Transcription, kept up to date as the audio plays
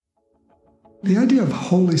The idea of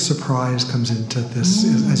holy surprise comes into this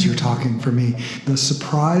as you're talking for me. The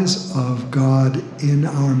surprise of God in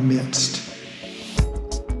our midst.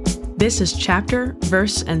 This is Chapter,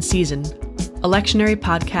 Verse, and Season, a lectionary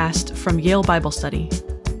podcast from Yale Bible Study.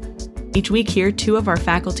 Each week here, two of our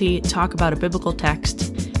faculty talk about a biblical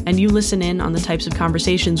text, and you listen in on the types of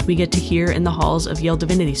conversations we get to hear in the halls of Yale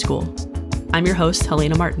Divinity School. I'm your host,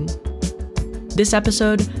 Helena Martin. This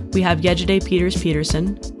episode, we have Yejide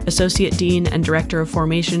Peters-Peterson, Associate Dean and Director of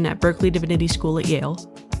Formation at Berkeley Divinity School at Yale,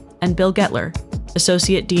 and Bill Gettler,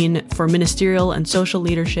 Associate Dean for Ministerial and Social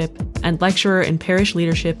Leadership and Lecturer in Parish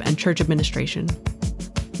Leadership and Church Administration.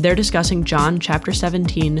 They're discussing John chapter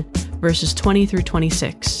 17, verses 20 through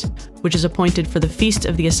 26, which is appointed for the Feast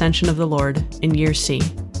of the Ascension of the Lord in year C.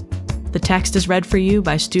 The text is read for you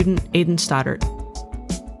by student Aidan Stoddart.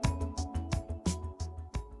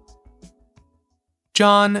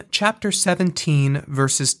 John chapter 17,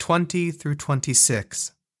 verses 20 through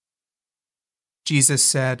 26. Jesus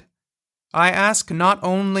said, I ask not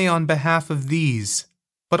only on behalf of these,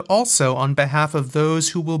 but also on behalf of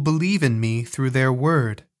those who will believe in me through their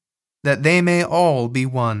word, that they may all be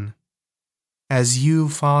one. As you,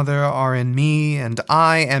 Father, are in me and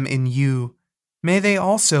I am in you, may they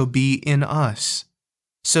also be in us,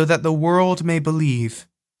 so that the world may believe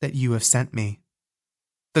that you have sent me.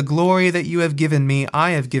 The glory that you have given me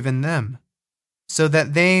I have given them, so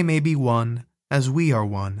that they may be one as we are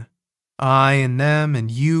one, I in them and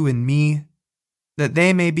you in me, that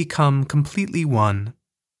they may become completely one,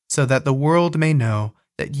 so that the world may know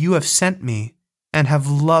that you have sent me and have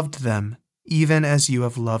loved them even as you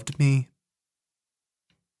have loved me.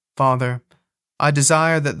 Father, I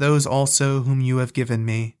desire that those also whom you have given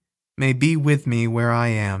me may be with me where I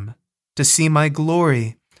am, to see my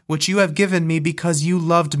glory, which you have given me because you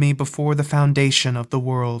loved me before the foundation of the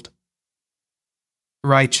world.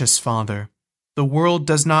 Righteous Father, the world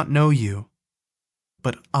does not know you,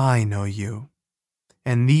 but I know you,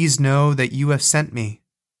 and these know that you have sent me.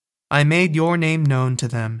 I made your name known to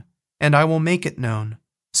them, and I will make it known,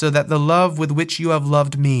 so that the love with which you have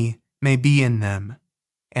loved me may be in them,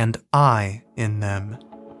 and I in them.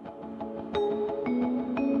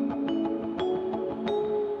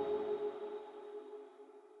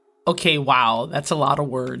 Okay, wow, that's a lot of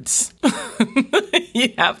words.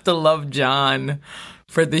 You have to love John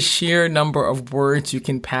for the sheer number of words you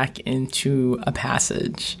can pack into a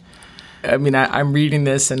passage. I mean, I'm reading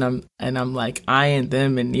this and I'm like, I and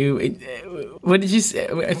them and you. What did you say?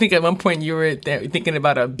 I think at one point you were thinking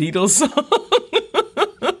about a Beatles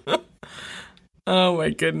song. Oh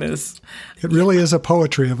my goodness! It really is a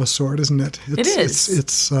poetry of a sort, isn't it? It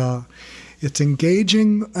is. It's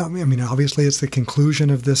engaging. I mean, obviously, it's the conclusion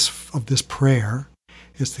of this prayer.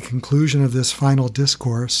 It's the conclusion of this final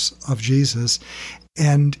discourse of Jesus,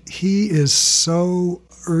 and he is so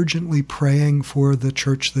urgently praying for the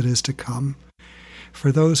church that is to come,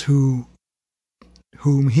 for those whom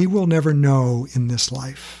he will never know in this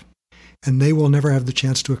life, and they will never have the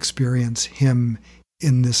chance to experience him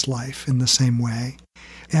in this life in the same way.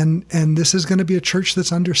 And this is going to be a church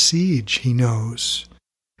that's under siege, he knows.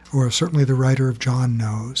 Or certainly the writer of John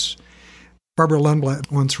knows. Barbara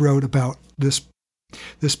Lundblad once wrote about this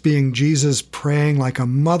being Jesus praying like a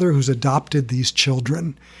mother who's adopted these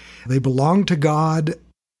children. They belong to God,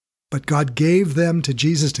 but God gave them to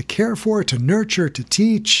Jesus to care for, to nurture, to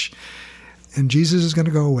teach, and Jesus is going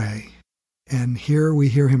to go away. And here we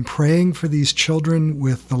hear him praying for these children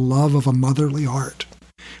with the love of a motherly heart.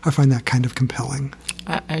 I find that kind of compelling.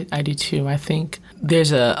 I do too. I think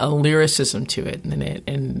there's a lyricism to it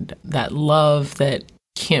and that love that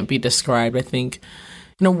can't be described. I think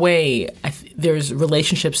in a way, there's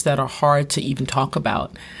relationships that are hard to even talk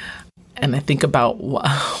about. And I think about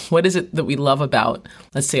what is it that we love about,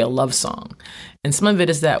 let's say, a love song. And some of it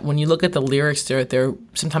is that when you look at the lyrics, they're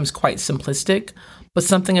sometimes quite simplistic, but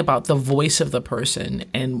something about the voice of the person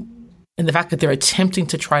and the fact that they're attempting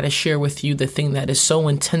to try to share with you the thing that is so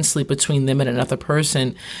intensely between them and another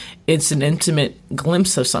person, it's an intimate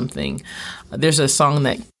glimpse of something. There's a song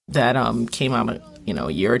that came out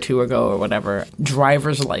a year or two ago or whatever,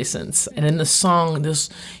 Driver's License. And in the song, this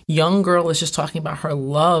young girl is just talking about her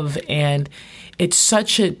love, and it's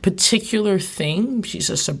such a particular thing. She's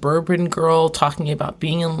a suburban girl talking about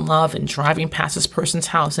being in love and driving past this person's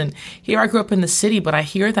house. And here I grew up in the city, but I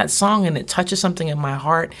hear that song and it touches something in my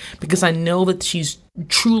heart because I know that she's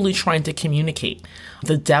truly trying to communicate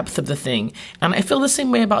the depth of the thing. And I feel the same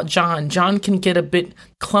way about John. John can get a bit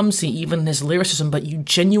clumsy, even in his lyricism, but you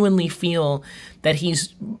genuinely feel that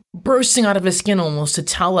he's bursting out of his skin almost to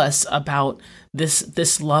tell us about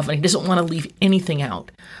this love, and he doesn't want to leave anything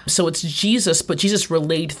out. So it's Jesus, but Jesus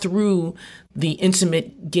relayed through the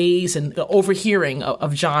intimate gaze and the overhearing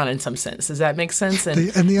of John in some sense. Does that make sense?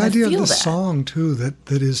 And the idea of the song, too, that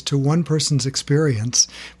is to one person's experience,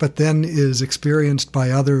 but then is experienced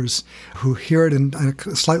by others who hear it in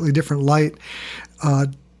a slightly different light.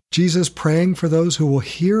 Jesus praying for those who will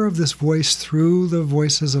hear of this voice through the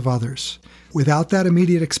voices of others. Without that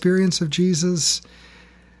immediate experience of Jesus,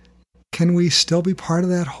 can we still be part of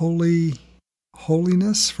that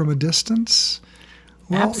holiness from a distance?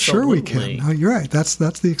 Well, Absolutely. Sure we can. No, you're right. That's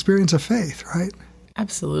the experience of faith, right?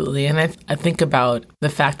 Absolutely. And I think about the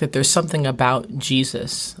fact that there's something about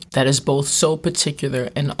Jesus that is both so particular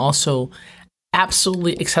and also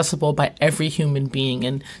absolutely accessible by every human being.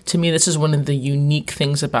 And to me, this is one of the unique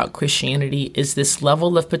things about Christianity, is this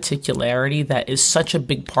level of particularity that is such a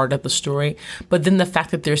big part of the story. But then the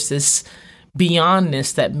fact that there's this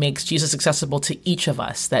beyondness that makes Jesus accessible to each of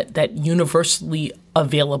us, that universally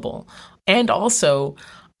available. And also,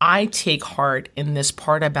 I take heart in this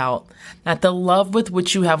part about that the love with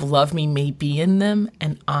which you have loved me may be in them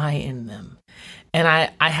and I in them. And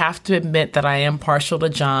I have to admit that I am partial to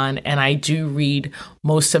John, and I do read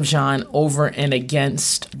most of John over and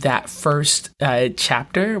against that first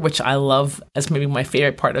chapter, which I love as maybe my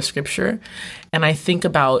favorite part of Scripture. And I think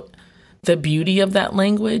about the beauty of that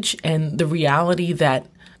language and the reality that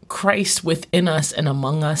Christ within us and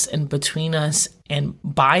among us and between us and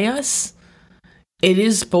by us, it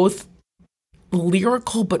is both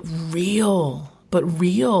lyrical but real.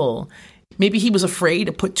 Maybe he was afraid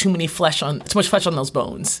to put too much flesh on those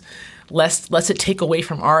bones, lest it take away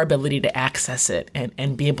from our ability to access it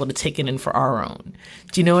and be able to take it in for our own.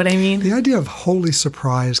 Do you know what I mean? The idea of holy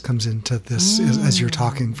surprise comes into this as you're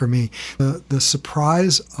talking for me. The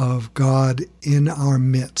surprise of God in our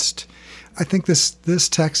midst. I think this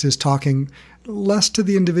text is talking less to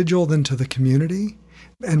the individual than to the community,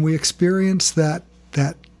 and we experience that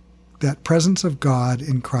presence of God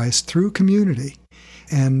in Christ through community.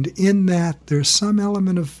 And in that, there's some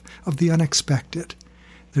element of the unexpected.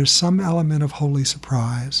 There's some element of holy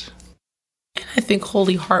surprise. And I think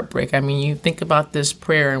holy heartbreak. I mean, you think about this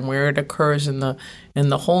prayer and where it occurs in the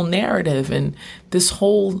whole narrative, and this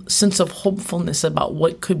whole sense of hopefulness about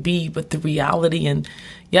what could be, but the reality. And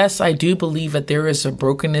yes, I do believe that there is a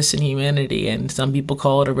brokenness in humanity, and some people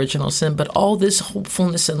call it original sin, but all this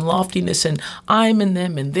hopefulness and loftiness, and I'm in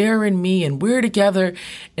them and they're in me and we're together.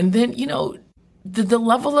 And then, the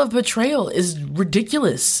level of betrayal is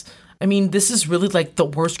ridiculous. I mean, this is really like the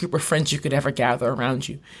worst group of friends you could ever gather around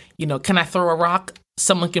you. Can I throw a rock?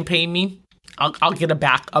 Someone can pay me. I'll get a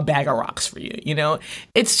bag of rocks for you.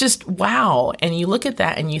 It's just wow. And you look at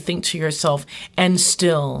that and you think to yourself, and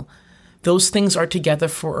still those things are together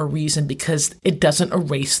for a reason, because it doesn't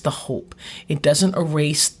erase the hope. It doesn't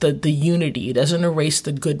erase the unity. It doesn't erase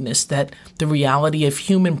the goodness that the reality of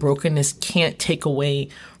human brokenness can't take away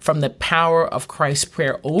from the power of Christ's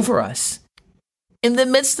prayer over us in the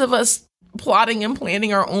midst of us plotting and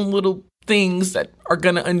planning our own little things that are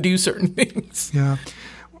going to undo certain things. Yeah.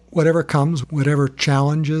 Whatever comes, whatever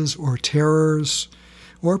challenges or terrors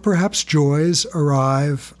or perhaps joys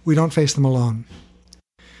arrive, we don't face them alone.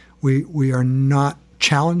 We are not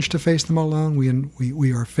challenged to face them alone.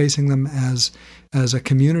 We are facing them as a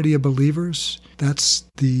community of believers. That's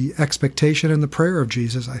the expectation and the prayer of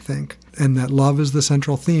Jesus, I think, and that love is the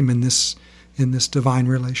central theme in this divine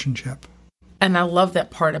relationship. And I love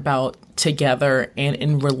that part about together and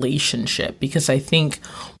in relationship, because I think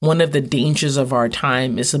one of the dangers of our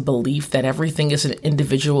time is a belief that everything is an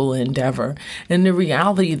individual endeavor, and the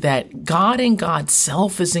reality that God and God's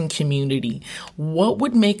self is in community. What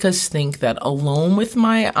would make us think that alone with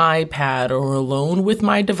my iPad or alone with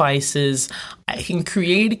my devices, I can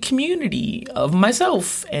create a community of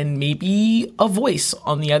myself and maybe a voice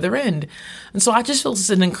on the other end? And so I just feel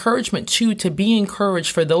it's an encouragement too, to be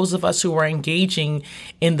encouraged for those of us who are engaging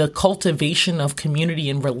in the cultivation of community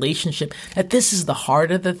and relationship, that this is the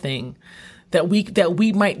heart of the thing, that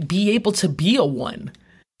we might be able to be a one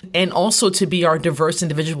and also to be our diverse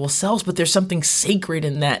individual selves. But there's something sacred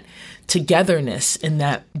in that togetherness, in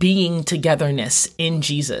that being togetherness in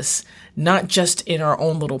Jesus, not just in our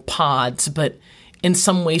own little pods, but in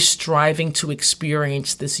some way striving to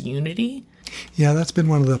experience this unity. Yeah, that's been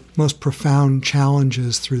one of the most profound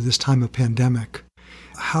challenges through this time of pandemic.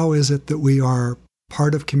 How is it that we are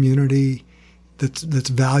part of community that's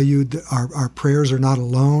valued, that our prayers are not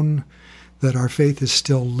alone, that our faith is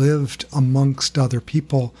still lived amongst other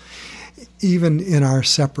people, even in our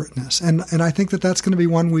separateness? And I think that's going to be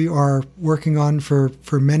one we are working on for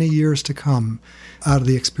many years to come out of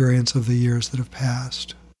the experience of the years that have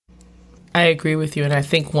passed. I agree with you. And I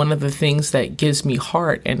think one of the things that gives me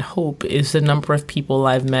heart and hope is the number of people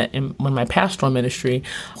I've met in my pastoral ministry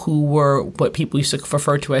who were what people used to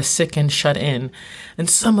refer to as sick and shut in. And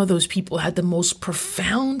some of those people had the most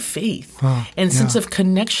profound faith and sense of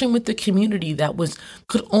connection with the community that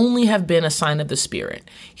could only have been a sign of the Spirit.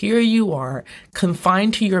 Here you are,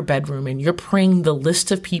 confined to your bedroom, and you're praying the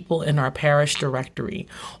list of people in our parish directory.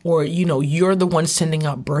 Or, you're the one sending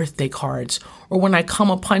out birthday cards. Or when I come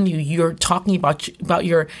upon you, you're talking about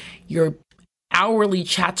your hourly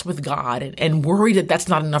chats with God and worry that that's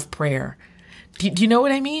not enough prayer. Do you know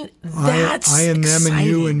what I mean? That's I and exciting. them and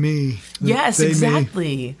you and me. Yes,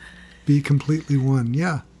 exactly. Be completely one.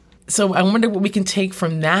 Yeah. So I wonder what we can take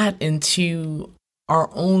from that into our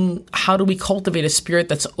own. How do we cultivate a spirit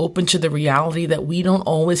that's open to the reality that we don't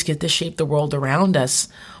always get to shape the world around us,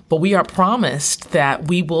 but we are promised that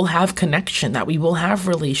we will have connection, that we will have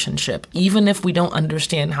relationship, even if we don't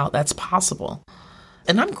understand how that's possible.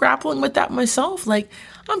 And I'm grappling with that myself. Like,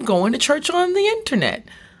 I'm going to church on the internet.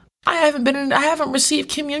 I haven't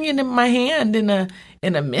received communion in my hand in a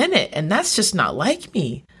minute, and that's just not like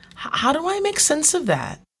me. How do I make sense of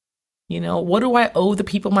that? What do I owe the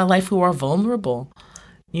people in my life who are vulnerable?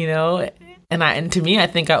 And to me, I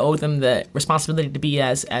think I owe them the responsibility to be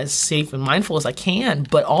as safe and mindful as I can.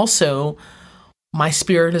 But also, my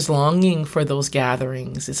spirit is longing for those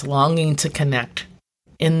gatherings. It's longing to connect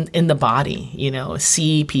in the body.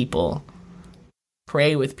 See people,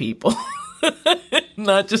 pray with people,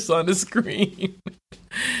 not just on a screen.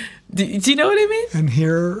 Do you know what I mean? And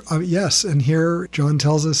here, yes, and here John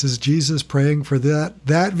tells us is Jesus praying for that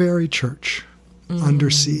very church under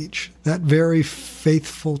siege, that very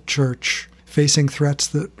faithful church facing threats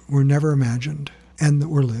that were never imagined and that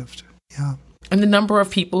were lived. Yeah. And the number of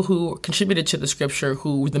people who contributed to the scripture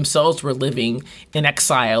who themselves were living in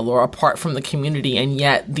exile or apart from the community, and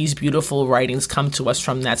yet these beautiful writings come to us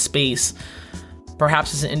from that space.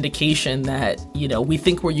 Perhaps it's an indication that, we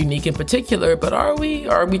think we're unique in particular, but are we?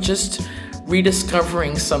 Are we just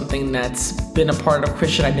rediscovering something that's been a part of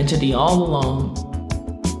Christian identity all along?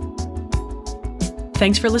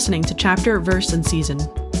 Thanks for listening to Chapter, Verse, and Season.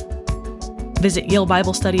 Visit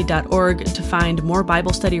YaleBibleStudy.org to find more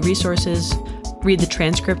Bible study resources, read the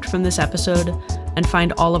transcript from this episode, and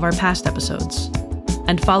find all of our past episodes.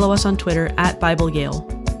 And follow us on Twitter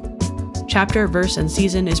 @BibleYale. Chapter, Verse, and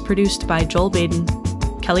Season is produced by Joel Baden,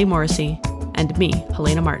 Kelly Morrissey, and me,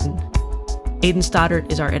 Helena Martin. Aidan Stoddard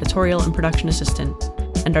is our editorial and production assistant,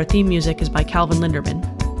 and our theme music is by Calvin Linderman.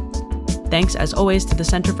 Thanks, as always, to the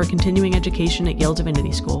Center for Continuing Education at Yale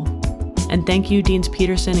Divinity School. And thank you, Deans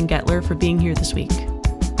Peterson and Gettler, for being here this week.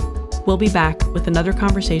 We'll be back with another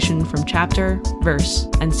conversation from Chapter, Verse,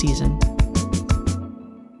 and Season.